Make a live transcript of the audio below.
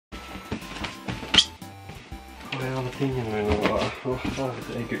Hvor er alle tingene mine nå?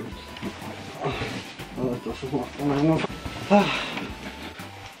 Herregud. Jeg vet ikke så smart om meg nå.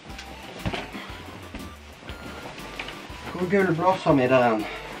 Hvor gullblåser vi der igjen?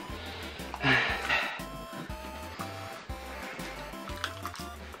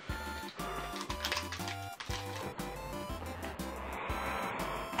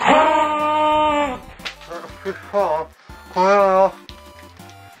 Fy faen, hva er det da?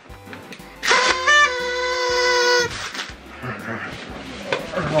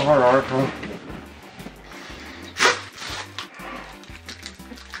 Hva er det for?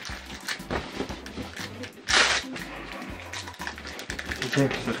 Så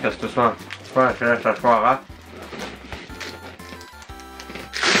skal du svare ikke dette svare.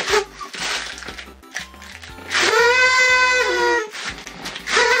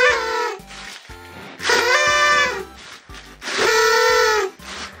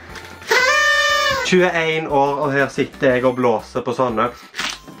 år, og her sitter jeg og blåser på sånne.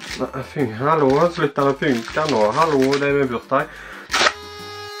 Hallo, slutter det å funke nå? Hallo, det er min bursdag.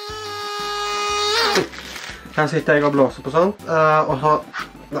 Her sitter jeg og blåser på sånt, og så...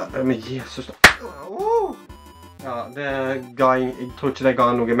 Men Jesus... Ja, det ga... Jeg tror ikke det ga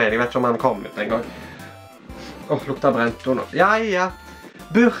noe mening. Jeg vet ikke om han kom ut en gang. Lukter brent nå. Ja.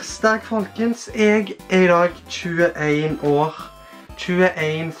 Bursdag, folkens. Jeg er i dag 21 år.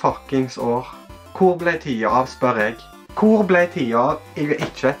 21 fuckings år. Hvor ble tida av, spør jeg. Hvor ble tida av? Jeg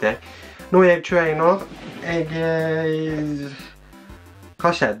ikke vet jeg. Nå er jeg 21 år. Hva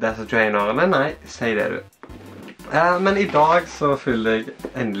skjedde disse 21 årene? Nei, si det du. Men i dag så fyller jeg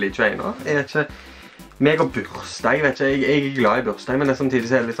endelig 21 år. Jeg vet ikke, meg og bursdag, jeg vet ikke, jeg er glad i bursdag, men det samtidig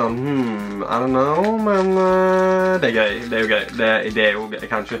så er det litt sånn, I don't know, men det er gøy, det er jo gøy. Det er jo, jeg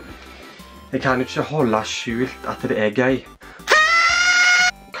kan jo ikke holde skjult at det er gøy.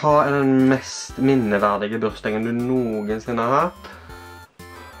 Hva er den mest minneverdige bursdagen du noensinne har hatt?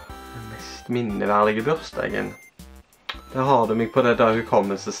 Den mest minneverdige bursdagen? Der har du meg på det da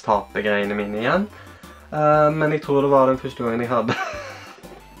hukommelsestapet-greiene mine igjen. Men jeg tror det var den første gangen jeg hadde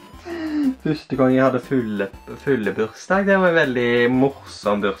fulle bursdag. Det var en veldig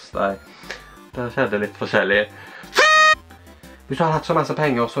morsom bursdag. Det skjedde litt forskjellig. Hvis du hadde hatt så masse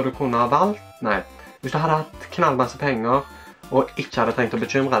penger så du kunne ha valgt, nei. Hvis du hadde hatt knallmasse penger og ikke hadde trengt å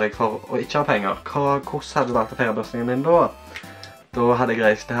bekymre deg for å ikke ha penger, hvordan hadde du valgt å feire bursdagen din da? Da hadde jeg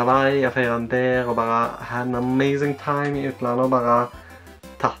reist til Hawaii og feiret den der og bare had en amazing time i utlandet og bare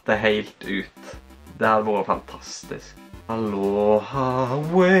tatt det helt ut. Det hadde vært fantastisk. Aloha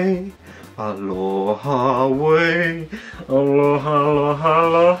way, aloha way, aloha, aloha,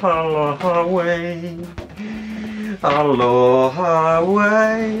 aloha, aloha way. Aloha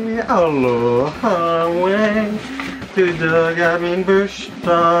way, aloha way. I dag er min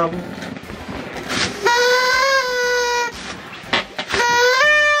bursdag.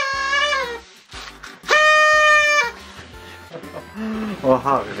 Å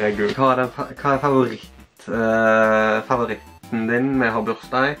herregud, hva er favoritten din med å ha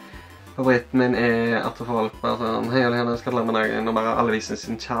bursdag? Favoritten min er at folk bare sånn, hei alle henne, skal lemme dagen, og bare alle viser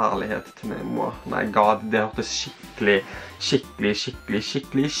sin kjærlighet til meg. My god, det hørtes skikkelig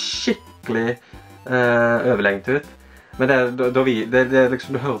overlengt ut. Men det er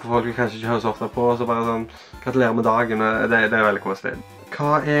liksom, du hører på folk du kanskje ikke hører så ofte på, og så bare sånn, gratulerer med dagen, det er veldig koselig.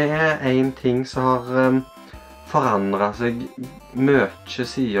 Hva er en ting som har forandret seg mye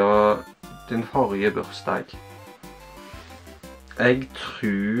siden din forrige bursdag? Jeg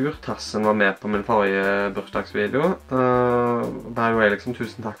tror Tassen var med på min forrige bursdagsvideo. Det er jo liksom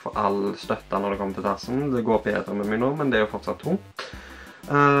tusen takk for all støtte når det kommer til Tassen. Det går bedre med meg nå, men det er jo fortsatt tungt.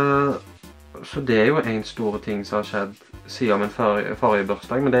 Så det er jo en stor ting som har skjedd siden min forrige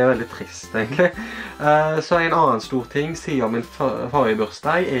bursdag, men det er veldig trist egentlig. Så en annen stor ting siden min forrige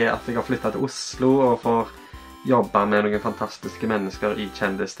bursdag er at jeg har flyttet til Oslo og får jobbe med noen fantastiske mennesker i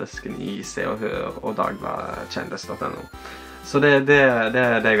kjendisdesken i Se og Hør og dagblad-kjendis.no. Så det er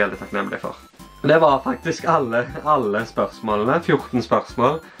jeg veldig takknemlig for. Det var faktisk alle spørsmålene, 14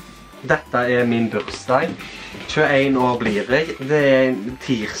 spørsmål. Dette er min bursdag. 21 år blir jeg. Det er en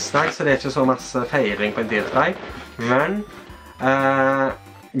tirsdag, så det er ikke så masse feiring på en tirsdag. Men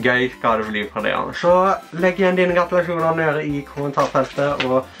gøy skal det bli fra det. Så legg igjen dine gratulasjoner nede i kommentarfeltet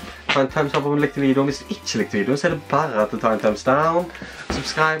og ta en thumbs up om du likte videoen. Hvis du ikke likte videoen, så er det bare at du tar en thumbs down.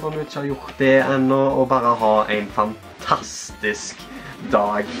 Subscribe om du ikke har gjort det ennå, og bare ha en fantastisk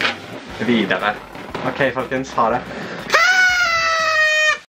dag videre. Ok, folkens, ha det.